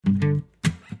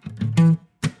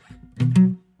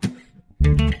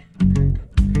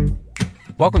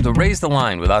Welcome to Raise the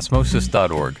Line with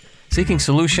Osmosis.org, seeking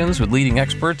solutions with leading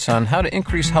experts on how to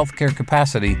increase healthcare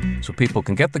capacity so people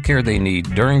can get the care they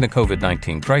need during the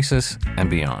COVID-19 crisis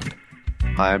and beyond.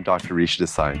 Hi, I'm Dr. Risha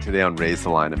Desai, and today on Raise the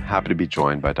Line, I'm happy to be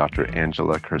joined by Dr.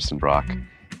 Angela Kirstenbrock,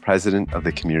 president of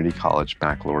the Community College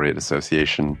Baccalaureate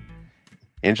Association.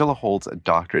 Angela holds a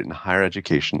doctorate in higher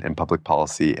education and public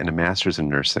policy and a master's in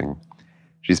nursing.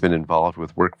 She's been involved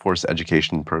with workforce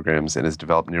education programs and has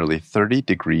developed nearly 30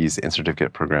 degrees and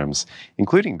certificate programs,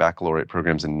 including baccalaureate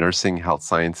programs in nursing, health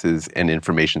sciences, and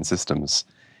information systems.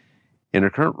 In her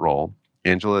current role,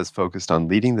 Angela is focused on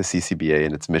leading the CCBA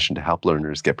in its mission to help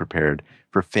learners get prepared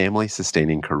for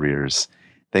family-sustaining careers.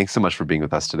 Thanks so much for being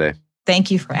with us today.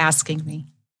 Thank you for asking me.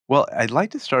 Well, I'd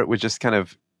like to start with just kind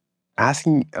of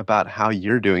asking about how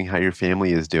you're doing, how your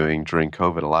family is doing during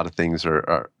COVID. A lot of things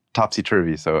are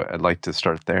topsy-turvy, so I'd like to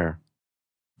start there.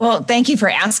 Well, thank you for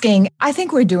asking. I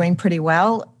think we're doing pretty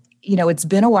well. You know, it's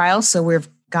been a while, so we've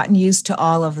gotten used to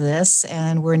all of this,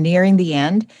 and we're nearing the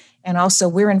end. And also,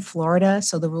 we're in Florida,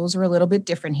 so the rules are a little bit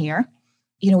different here.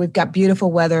 You know, we've got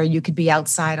beautiful weather. You could be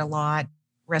outside a lot.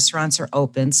 Restaurants are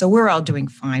open, so we're all doing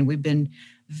fine. We've been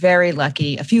very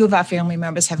lucky. A few of our family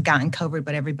members have gotten COVID,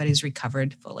 but everybody's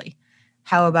recovered fully.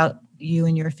 How about you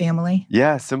and your family?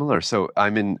 Yeah, similar. So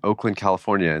I'm in Oakland,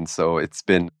 California, and so it's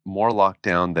been more locked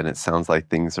down than it sounds like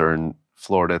things are in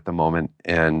Florida at the moment.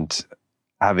 And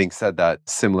having said that,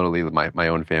 similarly, my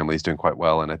own family is doing quite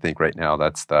well. And I think right now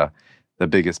that's the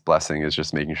biggest blessing is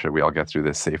just making sure we all get through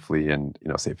this safely and,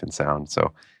 safe and sound.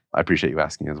 So I appreciate you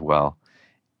asking as well.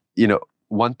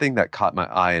 One thing that caught my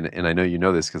eye, and I know you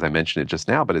know this because I mentioned it just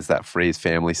now, but is that phrase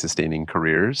family-sustaining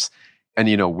careers. And,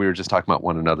 we were just talking about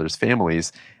one another's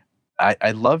families.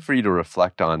 I'd love for you to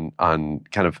reflect on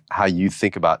kind of how you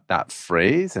think about that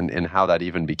phrase and how that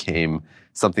even became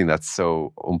something that's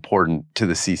so important to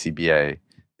the CCBA,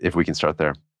 if we can start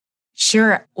there.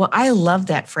 Sure. Well, I love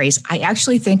that phrase. I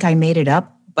actually think I made it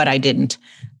up, but I didn't.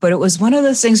 But it was one of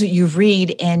those things that you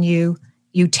read and you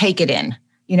take it in.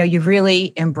 You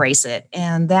really embrace it.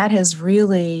 And that has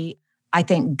really, I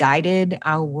think, guided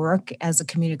our work as a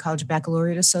Community College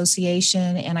Baccalaureate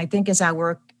Association. And I think as I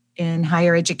work in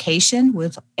higher education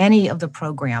with any of the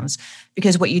programs,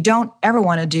 because what you don't ever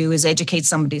want to do is educate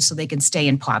somebody so they can stay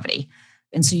in poverty.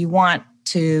 And so you want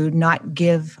to not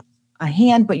give a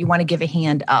hand, but you want to give a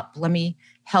hand up. Let me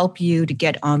help you to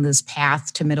get on this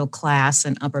path to middle class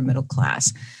and upper middle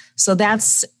class. So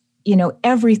that's,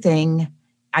 everything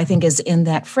I think is in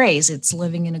that phrase. It's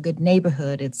living in a good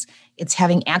neighborhood. It's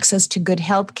having access to good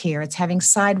health care. It's having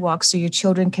sidewalks so your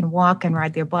children can walk and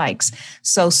ride their bikes.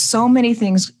 So many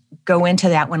things go into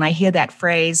that. When I hear that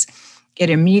phrase, it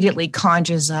immediately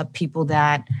conjures up people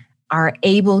that are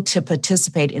able to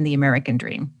participate in the American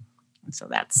dream. And so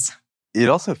it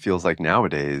also feels like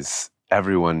nowadays,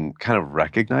 everyone kind of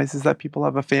recognizes that people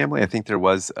have a family. I think there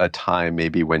was a time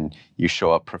maybe when you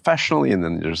show up professionally and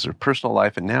then there's your personal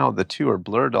life. And now the two are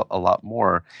blurred a lot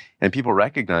more. And people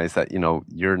recognize that,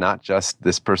 you're not just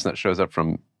this person that shows up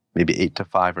from maybe 8 to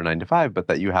 5 or 9 to 5, but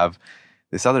that you have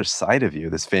this other side of you,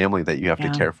 this family that you have to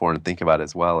care for and think about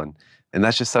as well. And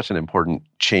that's just such an important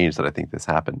change that I think this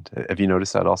happened. Have you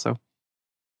noticed that also?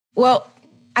 Well,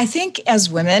 I think as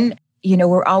women,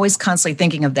 we're always constantly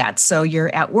thinking of that. So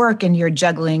you're at work and you're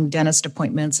juggling dentist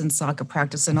appointments and soccer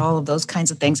practice and all of those kinds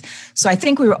of things. So I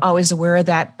think we were always aware of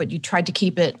that, but you tried to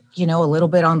keep it, a little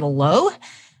bit on the low,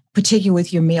 particularly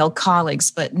with your male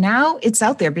colleagues. But now it's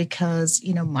out there because,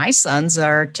 my sons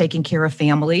are taking care of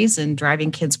families and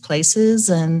driving kids places,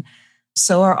 and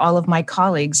so are all of my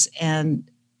colleagues. And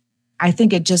I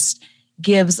think it just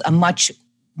gives a much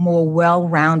more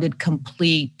well-rounded,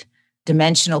 complete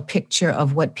dimensional picture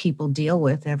of what people deal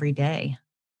with every day.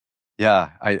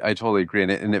 Yeah, I totally agree.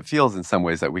 And it feels in some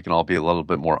ways that we can all be a little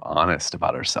bit more honest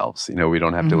about ourselves. We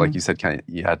don't have to, like you said,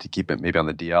 you had to keep it maybe on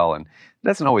the DL, and it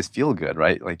doesn't always feel good,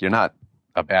 right? Like you're not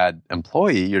a bad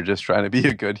employee, you're just trying to be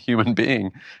a good human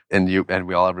being, and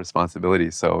we all have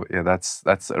responsibilities. So yeah, that's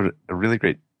a really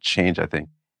great change, I think.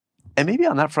 And maybe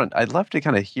on that front, I'd love to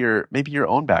kind of hear maybe your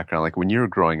own background, like when you were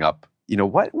growing up,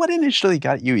 what initially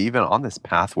got you even on this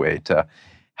pathway to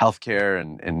healthcare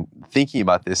and thinking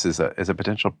about this as a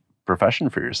potential profession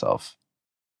for yourself?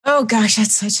 Oh gosh,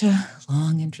 that's such a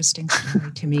long, interesting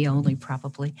story to me only,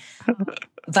 probably.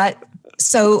 But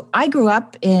so I grew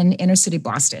up in inner city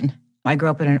Boston. I grew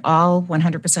up in an all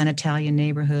 100% Italian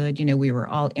neighborhood. We were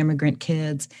all immigrant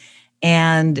kids.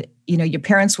 And, your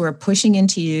parents were pushing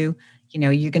into you,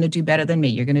 you're going to do better than me.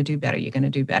 You're going to do better. You're going to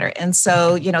do better. And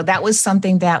so, that was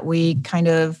something that we kind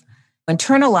of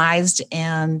internalized.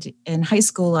 And in high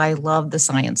school, I loved the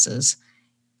sciences.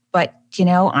 But,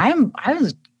 I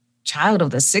was child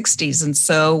of the 60s. And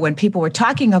so when people were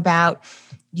talking about,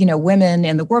 women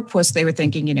in the workforce, they were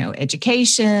thinking,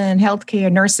 education,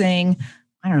 healthcare, nursing,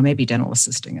 I don't know, maybe dental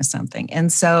assisting or something.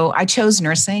 And so I chose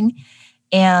nursing.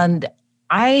 And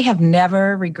I have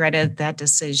never regretted that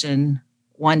decision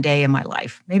one day in my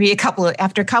life. Maybe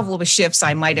after a couple of shifts,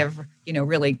 I might have,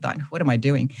 really thought, what am I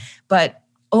doing? But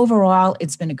overall,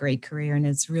 it's been a great career, and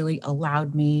it's really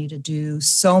allowed me to do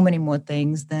so many more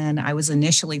things than I was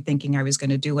initially thinking I was going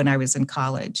to do when I was in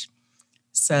college.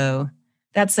 So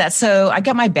that's that. So I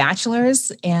got my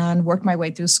bachelor's and worked my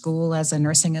way through school as a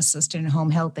nursing assistant and home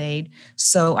health aide.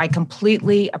 So I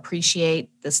completely appreciate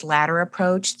this latter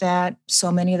approach that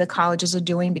so many of the colleges are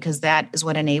doing, because that is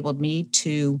what enabled me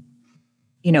to,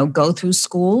 go through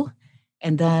school,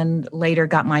 and then later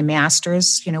got my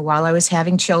master's, while I was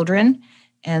having children.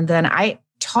 And then I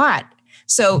taught.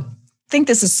 So I think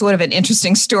this is sort of an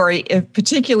interesting story,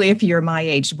 particularly if you're my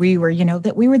age. We were,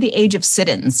 we were the age of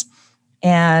sit-ins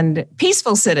and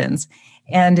peaceful sit-ins.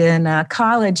 And in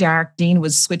college, our dean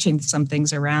was switching some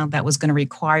things around that was going to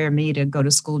require me to go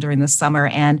to school during the summer.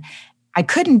 And I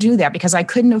couldn't do that because I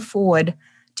couldn't afford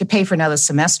to pay for another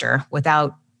semester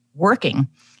without working.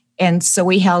 And so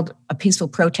we held a peaceful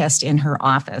protest in her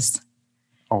office.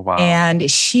 Oh, wow. And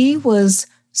she was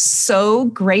so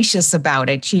gracious about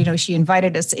it. She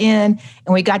invited us in,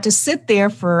 and we got to sit there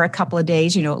for a couple of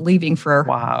days, leaving for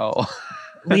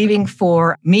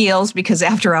meals, because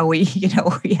after all, we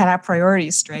had our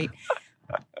priorities straight.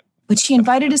 But she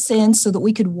invited us in so that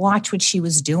we could watch what she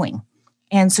was doing.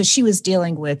 And so she was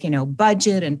dealing with,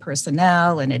 budget and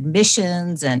personnel and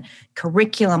admissions and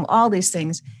curriculum, all these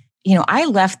things. I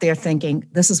left there thinking,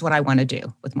 this is what I want to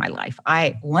do with my life.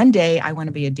 One day I want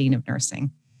to be a dean of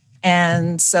nursing.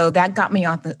 And so that got me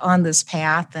on this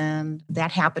path, and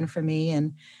that happened for me.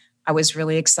 And I was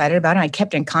really excited about it. I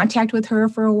kept in contact with her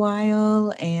for a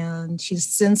while, and she's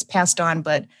since passed on.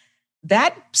 But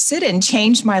that sit-in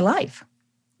changed my life.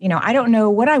 I don't know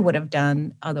what I would have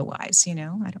done otherwise.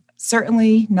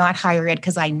 Certainly not higher ed,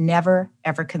 because I never,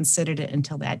 ever considered it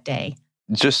until that day.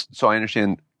 Just so I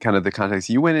understand kind of the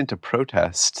context, you went into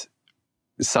protest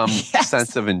some Yes.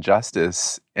 sense of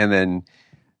injustice, and then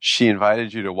she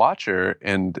invited you to watch her,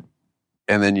 and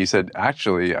then you said,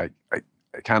 actually, I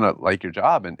kind of like your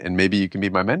job, and maybe you can be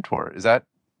my mentor. Is that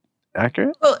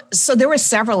accurate? Well, so there were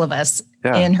several of us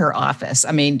in her office.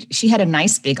 I mean, she had a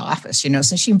nice big office,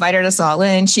 so she invited us all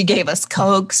in. She gave us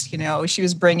Cokes, she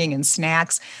was bringing in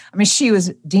snacks. I mean, she was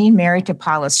Dean Mary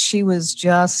Tapales. She was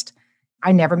just,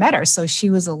 I never met her. So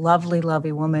she was a lovely,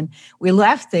 lovely woman. We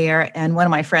left there, and one of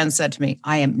my friends said to me,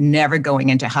 I am never going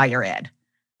into higher ed.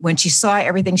 When she saw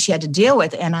everything she had to deal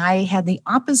with, and I had the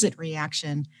opposite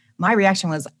reaction. My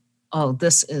reaction was, oh,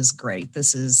 this is great.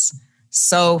 This is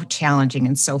so challenging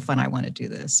and so fun. I want to do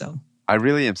this. So I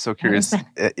really am so curious.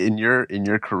 In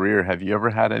your career, have you ever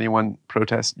had anyone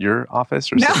protest your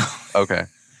office? Or No. Okay.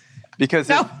 Because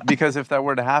No. because if that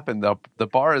were to happen, the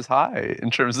bar is high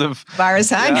in terms of Bar is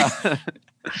high. Yeah.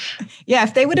 Yeah,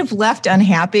 if they would have left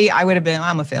unhappy, I would have been,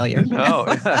 I'm a failure.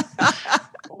 No.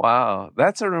 Wow.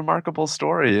 That's a remarkable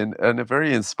story and a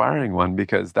very inspiring one,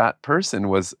 because that person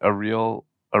was a real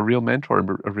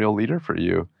mentor, a real leader for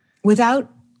you.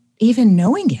 Without even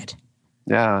knowing it.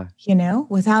 Yeah.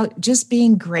 Without just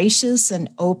being gracious and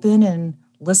open and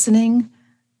listening.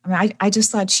 I mean, I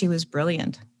just thought she was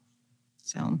brilliant.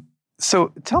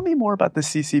 So tell me more about the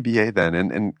CCBA then,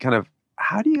 and kind of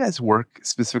how do you guys work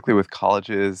specifically with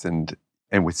colleges and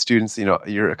with students?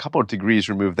 You're a couple of degrees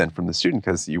removed then from the student,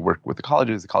 because you work with the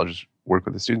colleges work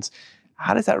with the students.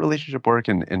 How does that relationship work,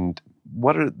 and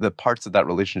what are the parts of that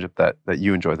relationship that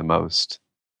you enjoy the most?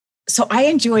 So I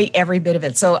enjoy every bit of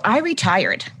it. So I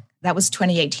retired. That was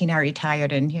 2018. I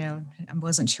retired, and I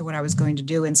wasn't sure what I was going to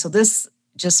do, and so this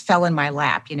just fell in my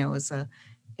lap.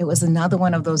 It was another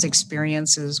one of those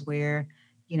experiences where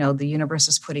the universe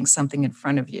is putting something in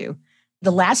front of you.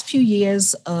 The last few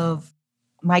years of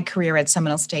my career at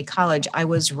Seminole State College, I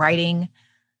was writing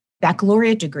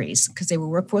baccalaureate degrees because they were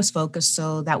workforce focused.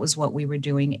 So that was what we were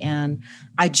doing. And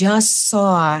I just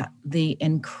saw the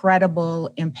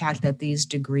incredible impact that these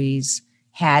degrees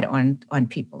had on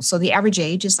people. So the average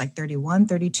age is like 31,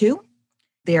 32.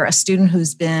 They're a student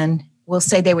who's been, we'll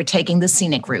say they were taking the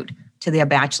scenic route to their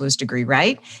bachelor's degree,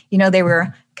 right? They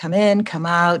were come in, come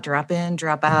out, drop in,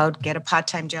 drop out, get a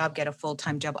part-time job, get a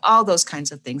full-time job, all those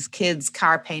kinds of things, kids,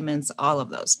 car payments, all of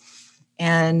those.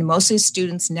 And most of these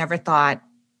students never thought,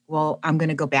 well, I'm going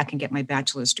to go back and get my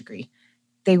bachelor's degree.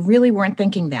 They really weren't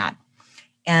thinking that.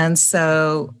 And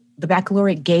so the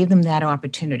baccalaureate gave them that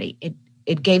opportunity.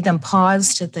 It gave them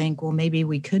pause to think, well, maybe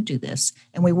we could do this.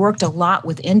 And we worked a lot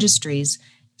with industries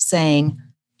saying,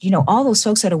 all those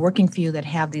folks that are working for you that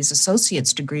have these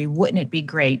associate's degree, wouldn't it be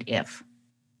great if?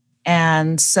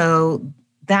 And so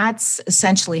that's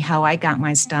essentially how I got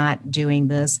my start doing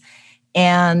this.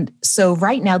 And so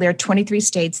right now there are 23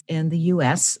 states in the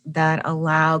US that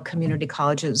allow community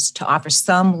colleges to offer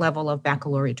some level of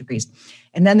baccalaureate degrees.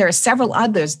 And then there are several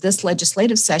others this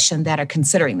legislative session that are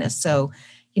considering this. So,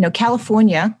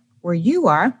 California, where you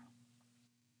are,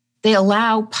 they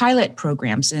allow pilot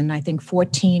programs in, I think,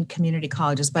 14 community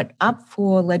colleges, but up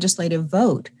for legislative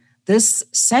vote this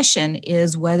session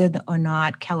is whether or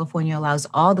not California allows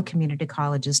all the community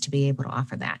colleges to be able to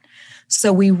offer that.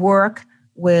 So we work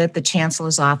with the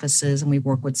chancellor's offices and we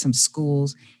work with some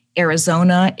schools.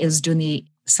 Arizona is doing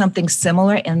something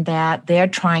similar in that they're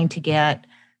trying to get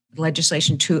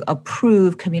legislation to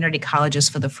approve community colleges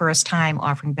for the first time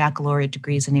offering baccalaureate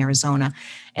degrees in Arizona.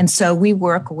 And so we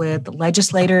work with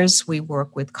legislators, we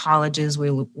work with colleges,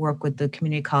 we work with the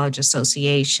community college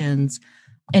associations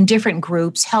and different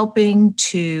groups helping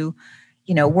to,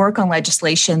 work on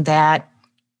legislation that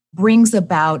brings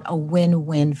about a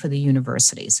win-win for the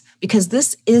universities. Because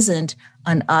this isn't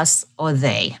an us or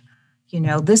they.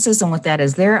 This isn't what that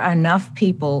is. There are enough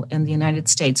people in the United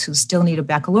States who still need a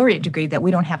baccalaureate degree that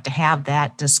we don't have to have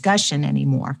that discussion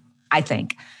anymore, I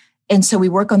think. And so we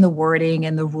work on the wording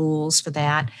and the rules for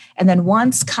that. And then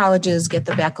once colleges get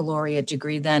the baccalaureate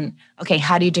degree, then, okay,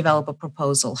 how do you develop a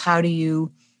proposal? How do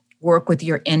you work with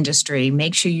your industry?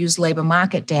 Make sure you use labor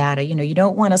market data. You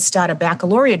don't want to start a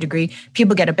baccalaureate degree,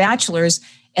 people get a bachelor's,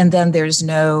 and then there's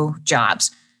no jobs.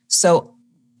 So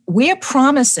we're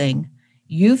promising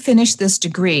you finish this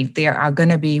degree, there are going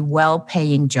to be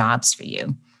well-paying jobs for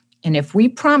you. And if we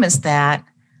promise that,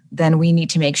 then we need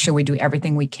to make sure we do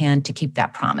everything we can to keep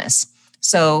that promise.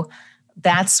 So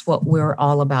that's what we're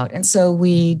all about. And so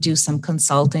we do some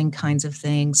consulting kinds of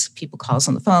things. People call us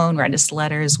on the phone, write us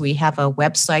letters. We have a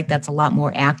website that's a lot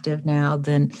more active now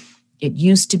than it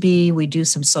used to be. We do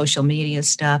some social media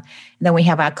stuff. And then we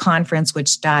have our conference, which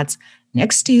starts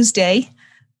next Tuesday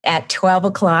at 12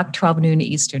 noon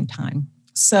Eastern time.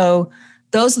 So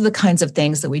those are the kinds of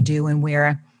things that we do, and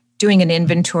we're doing an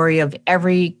inventory of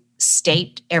every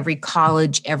state, every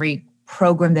college, every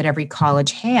program that every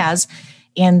college has,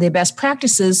 and the best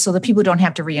practices so that people don't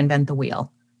have to reinvent the wheel,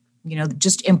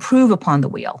 just improve upon the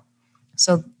wheel.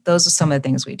 So those are some of the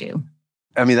things we do.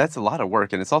 I mean, that's a lot of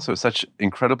work, and it's also such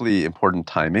incredibly important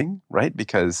timing, right?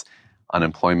 Because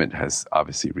unemployment has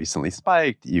obviously recently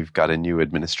spiked. You've got a new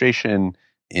administration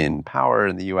in power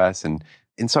in the US, and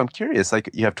so I'm curious,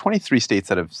 you have 23 states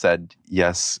that have said,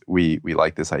 yes, we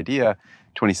like this idea,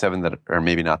 27 that are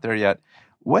maybe not there yet.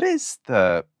 What is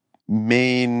the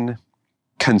main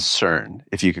concern,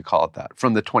 if you could call it that,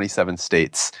 from the 27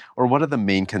 states? Or what are the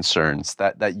main concerns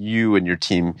that you and your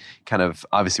team kind of,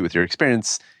 obviously with your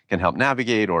experience, can help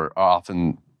navigate or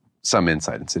often some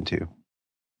insights into?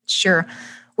 Sure.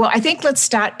 Well, I think let's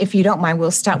start, if you don't mind, we'll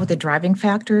start with the driving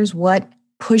factors. What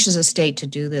pushes a state to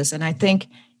do this? And I think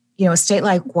a state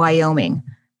like Wyoming,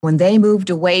 when they moved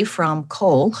away from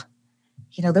coal,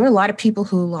 there were a lot of people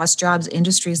who lost jobs,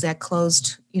 industries that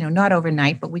closed, not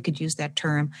overnight, but we could use that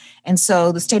term. And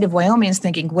so the state of Wyoming is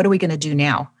thinking, what are we going to do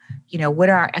now? What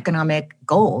are our economic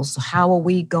goals? How are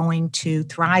we going to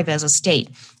thrive as a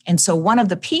state? And so one of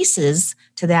the pieces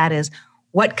to that is,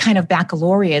 what kind of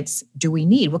baccalaureates do we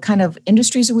need? What kind of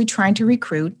industries are we trying to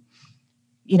recruit,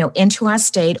 into our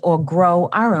state or grow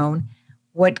our own?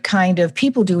 What kind of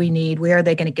people do we need? Where are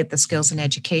they going to get the skills and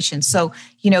education? So,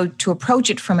 to approach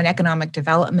it from an economic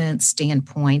development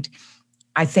standpoint,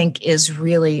 I think is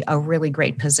really a really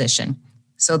great position.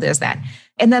 So there's that.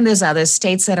 And then there's other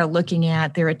states that are looking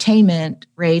at their attainment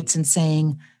rates and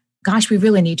saying, gosh, we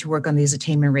really need to work on these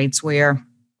attainment rates where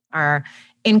our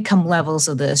income levels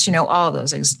of this, all of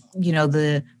those things,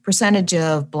 the percentage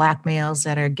of Black males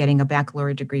that are getting a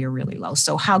baccalaureate degree are really low.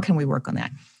 So how can we work on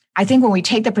that? I think when we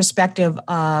take the perspective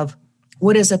of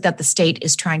what is it that the state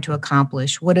is trying to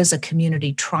accomplish, what is a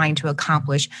community trying to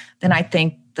accomplish, then I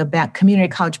think the community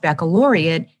college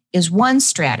baccalaureate is one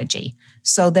strategy.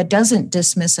 So that doesn't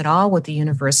dismiss at all what the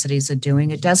universities are doing.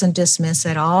 It doesn't dismiss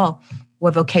at all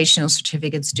what vocational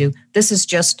certificates do. This is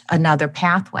just another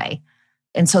pathway.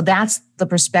 And so that's the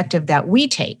perspective that we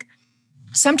take.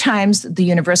 Sometimes the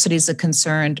universities are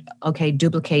concerned, okay,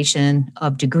 duplication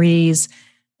of degrees.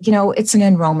 It's an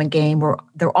enrollment game where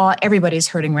everybody's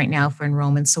hurting right now for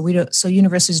enrollment. So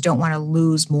universities don't want to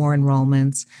lose more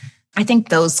enrollments. I think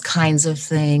those kinds of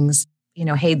things,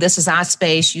 hey, this is our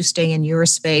space, you stay in your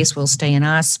space, we'll stay in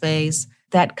our space.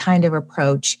 That kind of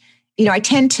approach. I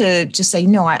tend to just say,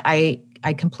 no, I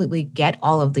completely get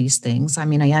all of these things. I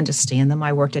mean, I understand them.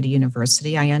 I worked at a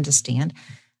university, I understand.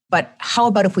 but how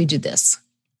about if we do this?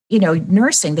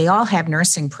 Nursing, they all have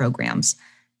nursing programs.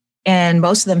 And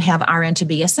most of them have RN to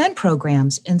BSN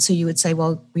programs. And so you would say,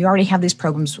 well, we already have these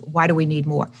programs. Why do we need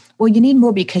more? Well, you need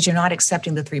more because you're not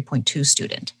accepting the 3.2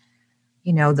 student.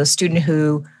 The student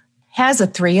who has a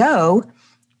 3.0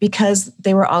 because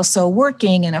they were also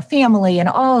working in a family and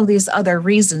all of these other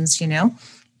reasons,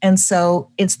 And so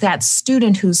it's that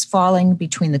student who's falling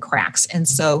between the cracks. And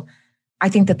so I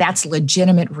think that that's a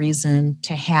legitimate reason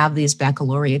to have these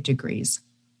baccalaureate degrees.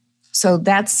 So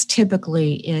that's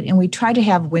typically it. And we try to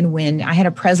have win-win. I had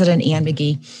a president, Ann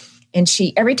McGee, and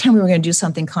every time we were going to do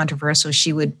something controversial,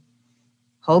 she would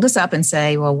hold us up and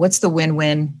say, well, what's the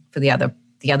win-win for the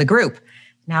other group?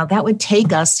 Now, that would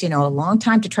take us, a long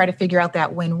time to try to figure out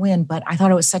that win-win, but I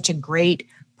thought it was such a great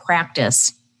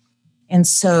practice. And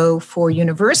so for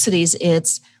universities,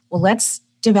 it's, well, let's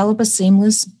develop a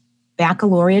seamless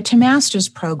baccalaureate to master's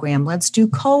program. Let's do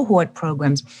cohort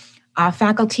programs. Our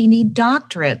faculty need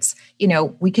doctorates.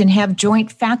 We can have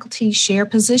joint faculty share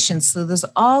positions. So there's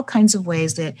all kinds of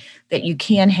ways that you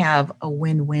can have a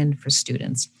win-win for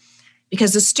students.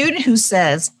 Because the student who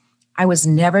says, I was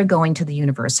never going to the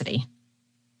university,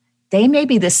 they may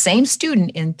be the same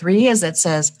student in 3 years that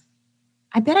says,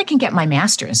 I bet I can get my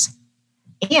master's.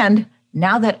 And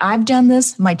now that I've done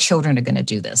this, my children are going to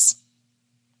do this.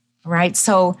 Right?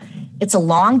 So it's a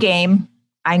long game.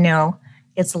 I know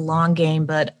it's a long game,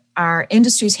 but our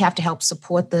industries have to help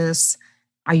support this.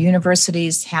 Our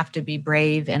universities have to be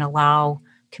brave and allow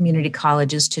community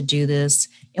colleges to do this.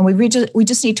 And we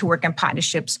just need to work in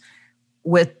partnerships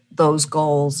with those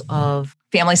goals of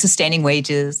family sustaining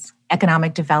wages,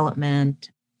 economic development,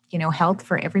 health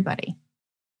for everybody.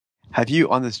 Have you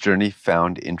on this journey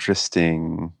found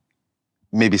interesting,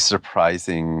 maybe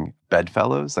surprising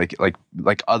bedfellows,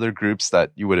 like other groups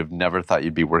that you would have never thought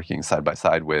you'd be working side by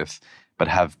side with, but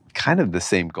have kind of the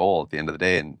same goal at the end of the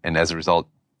day. And as a result,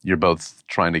 you're both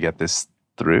trying to get this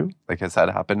through? Has that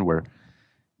happened where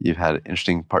you've had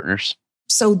interesting partners?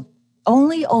 So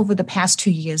only over the past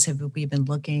 2 years have we been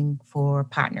looking for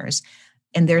partners.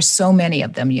 And there's so many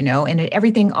of them, and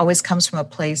everything always comes from a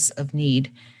place of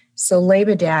need. So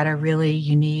labor data, really,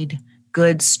 you need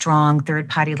good, strong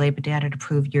third-party labor data to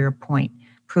prove your point,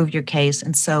 prove your case.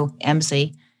 And so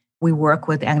EMSI, we work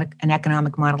with an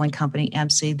economic modeling company,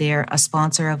 EMSI. They're a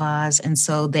sponsor of ours. And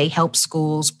so they help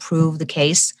schools prove the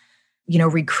case.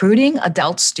 Recruiting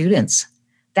adult students,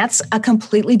 that's a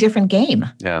completely different game.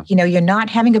 Yeah. You're not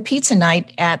having a pizza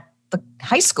night at the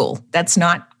high school. That's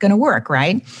not going to work,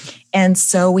 right? And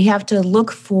so we have to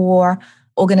look for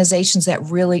organizations that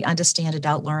really understand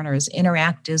adult learners.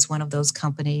 Interact is one of those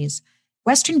companies.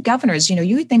 Western Governors,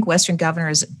 you would think Western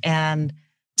Governors and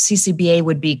CCBA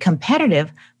would be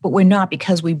competitive, but we're not,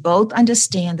 because we both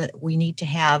understand that we need to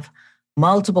have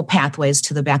multiple pathways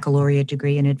to the baccalaureate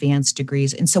degree and advanced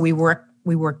degrees. And so we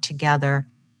work together.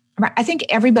 I think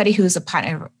everybody who's a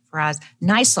partner for us,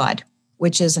 NISOD,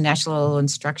 which is a National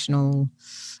Instructional,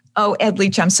 Ed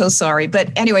Leach, I'm so sorry.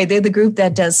 But anyway, they're the group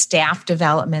that does staff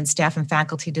development, staff and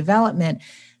faculty development.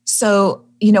 So,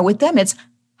 with them, it's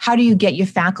how do you get your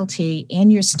faculty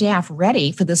and your staff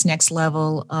ready for this next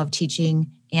level of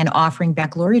teaching and offering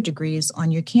baccalaureate degrees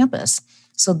on your campus?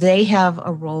 So they have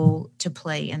a role to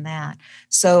play in that.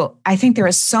 So I think there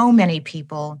are so many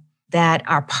people that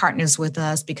are partners with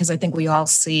us because I think we all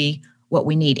see what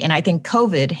we need. And I think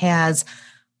COVID has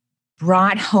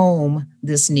brought home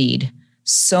this need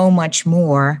so much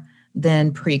more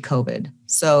than pre-COVID.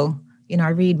 So, I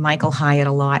read Michael Hyatt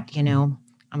a lot,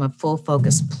 I'm a full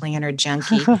focus planner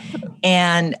junkie.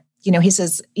 And, he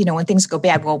says, when things go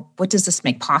bad, well, what does this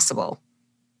make possible?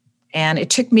 And it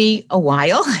took me a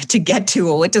while to get to,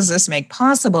 well, what does this make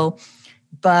possible?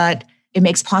 But it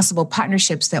makes possible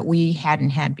partnerships that we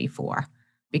hadn't had before,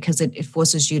 because it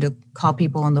forces you to call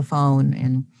people on the phone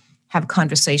and have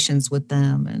conversations with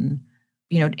them and,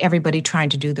 everybody trying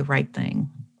to do the right thing.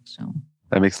 So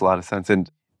that makes a lot of sense. And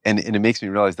it makes me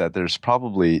realize that there's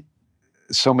probably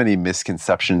so many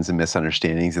misconceptions and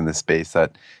misunderstandings in this space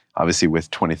that obviously with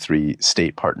 23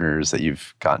 state partners that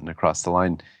you've gotten across the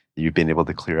line, you've been able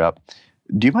to clear up.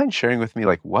 Do you mind sharing with me,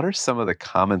 what are some of the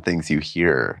common things you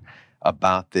hear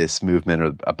about this movement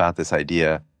or about this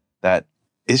idea that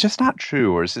is just not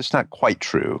true or is just not quite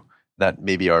true that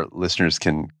maybe our listeners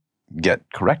can get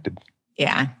corrected?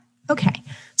 Yeah. Okay.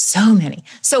 So many.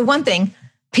 So one thing,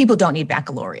 people don't need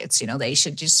baccalaureates. They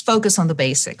should just focus on the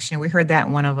basics. We heard that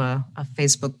in one of a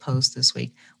Facebook post this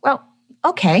week. Well,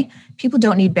 okay, people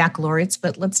don't need baccalaureates,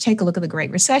 but let's take a look at the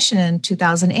Great Recession in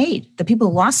 2008. The people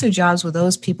who lost their jobs were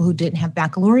those people who didn't have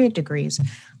baccalaureate degrees.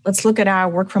 Let's look at our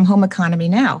work from home economy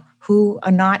now. Who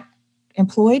are not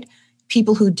employed?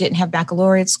 people who didn't have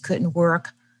baccalaureates couldn't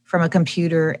work from a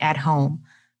computer at home.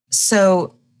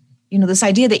 So, this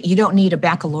idea that you don't need a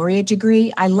baccalaureate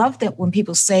degree, I love that when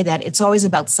people say that, it's always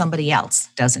about somebody else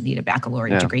doesn't need a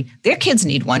baccalaureate degree. Their kids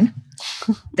need one.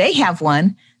 They have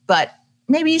one, but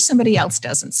maybe somebody else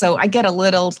doesn't. So I get a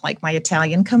little, like my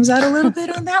Italian comes out a little bit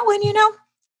on that one,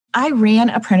 I ran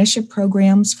apprenticeship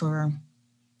programs for,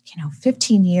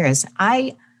 15 years.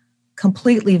 I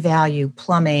completely value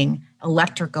plumbing,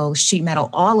 electrical, sheet metal,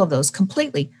 all of those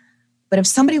completely. But if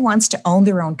somebody wants to own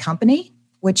their own company,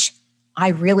 which I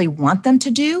really want them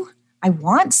to do, I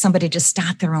want somebody to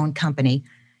start their own company.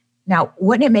 Now,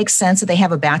 wouldn't it make sense that they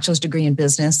have a bachelor's degree in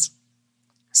business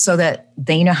so that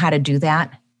they know how to do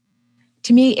that?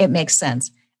 To me, it makes sense.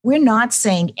 We're not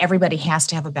saying everybody has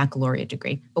to have a baccalaureate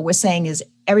degree. What we're saying is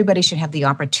everybody should have the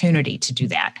opportunity to do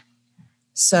that.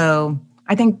 So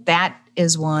I think that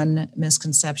is one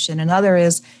misconception. Another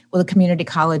is, well, the community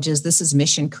colleges, this is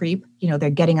mission creep. They're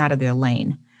getting out of their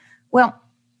lane. Well,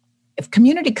 if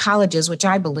community colleges, which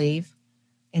I believe,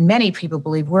 and many people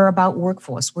believe, we're about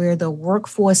workforce, we're the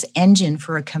workforce engine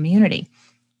for a community.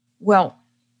 Well,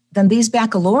 then these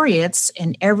baccalaureates,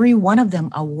 and every one of them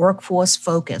are workforce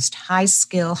focused, high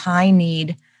skill, high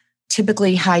need,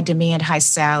 typically high demand, high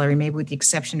salary, maybe with the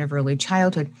exception of early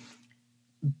childhood.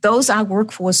 Those are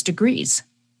workforce degrees.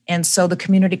 And so the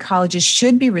community colleges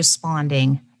should be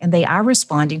responding, and they are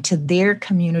responding to their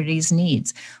community's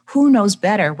needs. Who knows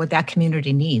better what that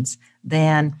community needs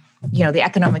than, the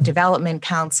Economic Development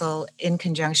Council in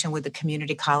conjunction with the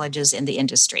community colleges in the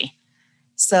industry?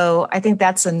 So I think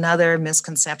that's another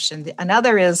misconception.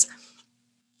 Another is,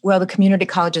 well, the community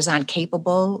colleges aren't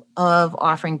capable of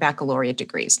offering baccalaureate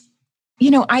degrees.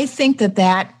 I think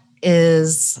that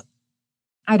is,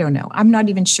 I don't know. I'm not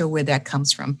even sure where that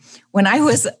comes from. When I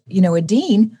was, a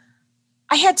dean,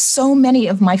 I had so many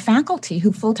of my faculty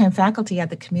who full-time faculty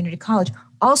at the community college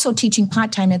also teaching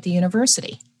part-time at the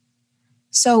university.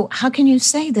 So how can you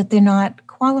say that they're not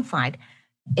qualified?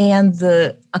 And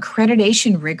the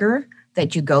accreditation rigor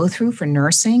that you go through for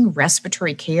nursing,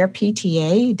 respiratory care,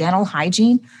 PTA, dental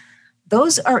hygiene,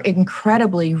 those are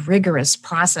incredibly rigorous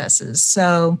processes.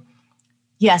 So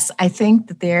yes, I think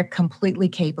that they're completely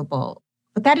capable.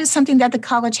 But that is something that the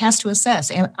college has to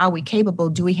assess. Are we capable?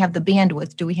 Do we have the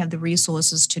bandwidth? Do we have the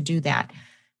resources to do that?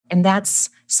 And that's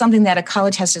something that a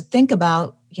college has to think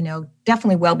about,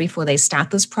 definitely well before they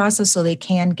start this process so they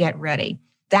can get ready.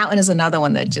 That one is another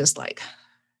one that just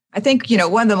I think,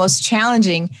 one of the most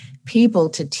challenging people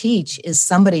to teach is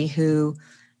somebody who,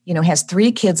 has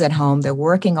 3 kids at home. They're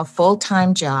working a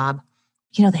full-time job.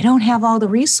 They don't have all the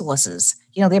resources.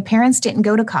 Their parents didn't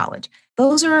go to college.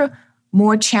 Those are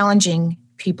more challenging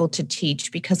people to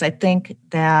teach because I think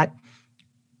that,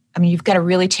 you've got to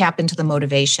really tap into the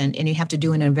motivation and you have to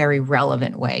do it in a very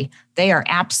relevant way. They are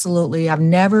absolutely, I've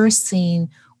never seen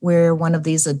where one of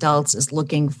these adults is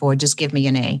looking for, just give me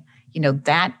an A.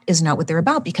 That is not what they're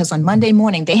about because on Monday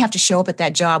morning, they have to show up at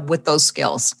that job with those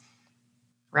skills,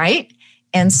 right?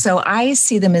 And so I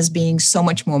see them as being so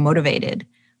much more motivated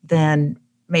than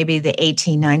maybe the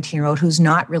 18, 19-year-old who's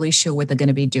not really sure what they're going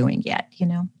to be doing yet,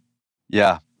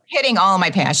 Yeah. Hitting all my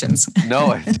passions.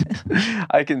 No,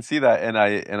 I can see that. And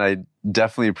I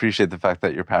definitely appreciate the fact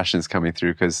that your passion is coming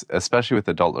through because especially with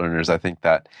adult learners, I think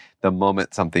that the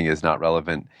moment something is not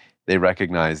relevant, they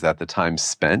recognize that the time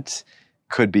spent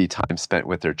could be time spent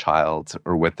with their child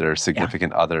or with their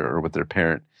significant other or with their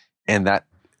parent. And that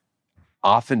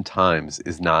oftentimes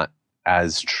is not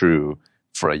as true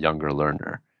for a younger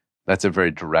learner. That's a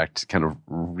very direct kind of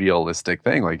realistic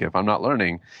thing. Like if I'm not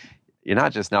learning, you're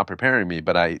not just not preparing me,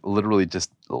 but I literally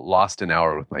just lost an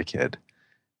hour with my kid.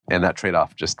 And that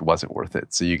trade-off just wasn't worth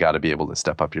it. So you got to be able to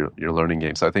step up your learning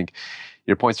game. So I think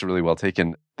your points are really well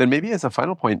taken. Then maybe as a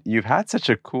final point, you've had such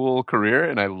a cool career.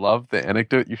 And I love the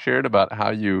anecdote you shared about how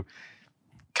you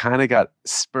kind of got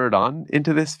spurred on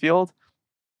into this field.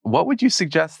 What would you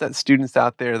suggest that students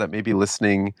out there that may be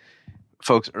listening,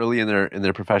 folks early in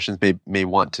their professions may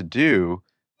want to do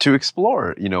to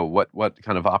explore, what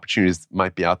kind of opportunities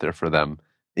might be out there for them,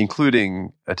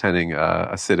 including attending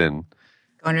a sit-in?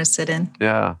 Going to a sit-in?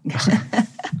 Yeah.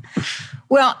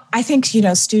 Well, I think,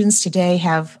 students today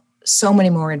have so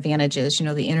many more advantages.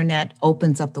 The internet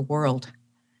opens up the world.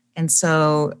 And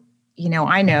so,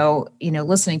 I know,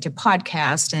 listening to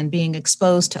podcasts and being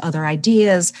exposed to other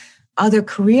ideas, other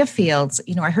career fields.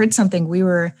 I heard something, we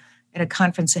were at a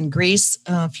conference in Greece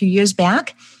a few years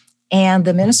back, and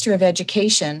the Minister of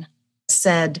Education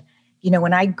said,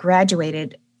 when I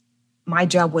graduated, my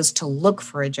job was to look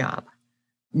for a job.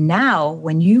 Now,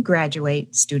 when you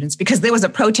graduate, students, because there was a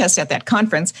protest at that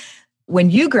conference, when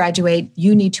you graduate,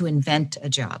 you need to invent a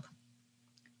job.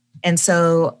 And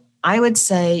so I would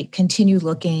say continue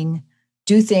looking,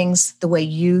 do things the way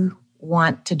you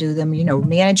want to do them,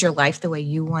 manage your life the way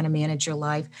you want to manage your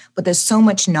life. But there's so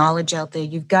much knowledge out there.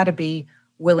 You've got to be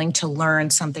willing to learn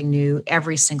something new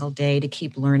every single day to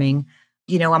keep learning.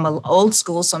 I'm old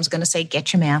school, so I'm going to say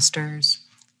get your master's,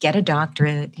 get a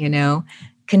doctorate,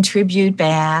 contribute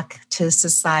back to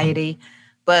society.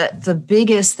 But the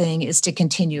biggest thing is to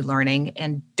continue learning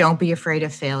and don't be afraid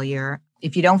of failure.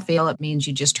 If you don't fail, it means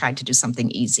you just tried to do something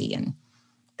easy, and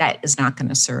that is not going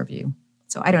to serve you.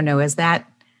 So I don't know, is that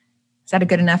a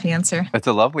good enough answer? That's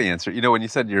a lovely answer. When you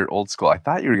said you're old school, I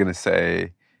thought you were going to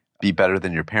say be better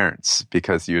than your parents,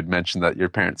 because you had mentioned that your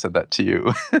parents said that to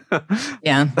you.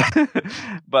 Yeah.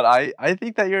 But I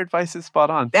think that your advice is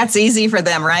spot on. That's easy for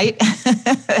them, right?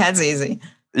 That's easy.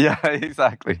 Yeah,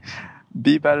 exactly.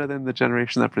 Be better than the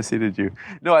generation that preceded you.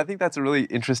 No, I think that's a really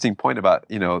interesting point about,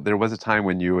 there was a time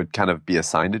when you would kind of be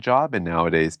assigned a job, and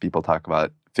nowadays people talk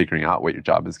about figuring out what your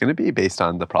job is going to be based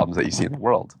on the problems that you see in the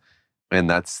world. And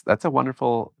that's a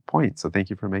wonderful point. So thank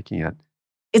you for making it.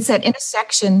 It's that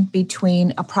intersection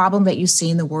between a problem that you see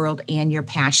in the world and your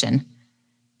passion.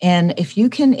 And if you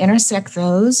can intersect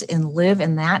those and live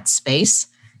in that space,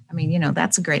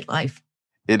 that's a great life.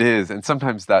 It is. And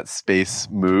sometimes that space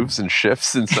moves and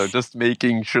shifts. And so just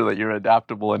making sure that you're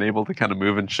adaptable and able to kind of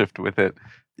move and shift with it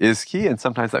is key. And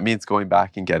sometimes that means going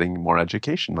back and getting more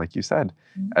education, like you said,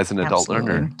 as an adult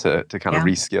learner to kind of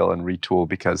reskill and retool,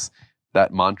 because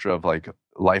that mantra of like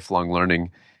lifelong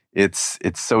learning, it's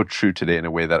so true today in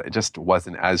a way that it just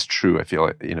wasn't as true, I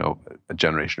feel, a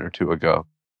generation or two ago.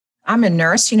 I'm a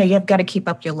nurse. You've got to keep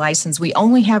up your license. We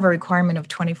only have a requirement of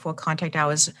 24 contact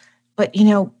hours. But,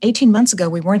 18 months ago,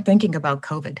 we weren't thinking about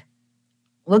COVID.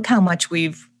 Look how much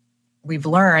we've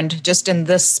learned just in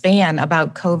this span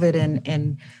about COVID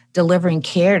and delivering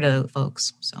care to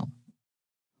folks. So,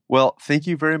 well, thank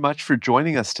you very much for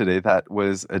joining us today. That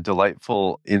was a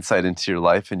delightful insight into your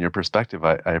life and your perspective.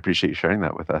 I appreciate you sharing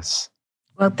that with us.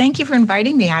 Well, thank you for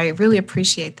inviting me. I really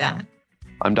appreciate that.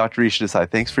 I'm Dr. Risha Desai.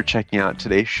 Thanks for checking out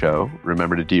today's show.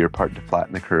 Remember to do your part to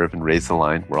flatten the curve and raise the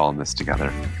line. We're all in this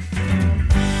together.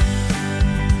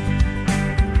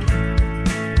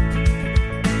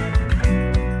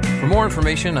 For more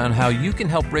information on how you can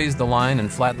help raise the line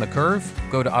and flatten the curve,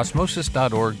 go to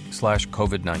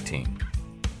osmosis.org/COVID-19.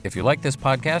 If you like this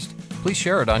podcast, please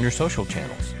share it on your social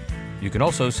channels. You can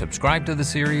also subscribe to the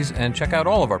series and check out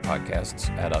all of our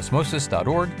podcasts at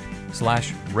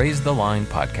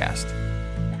osmosis.org/raisethelinepodcast.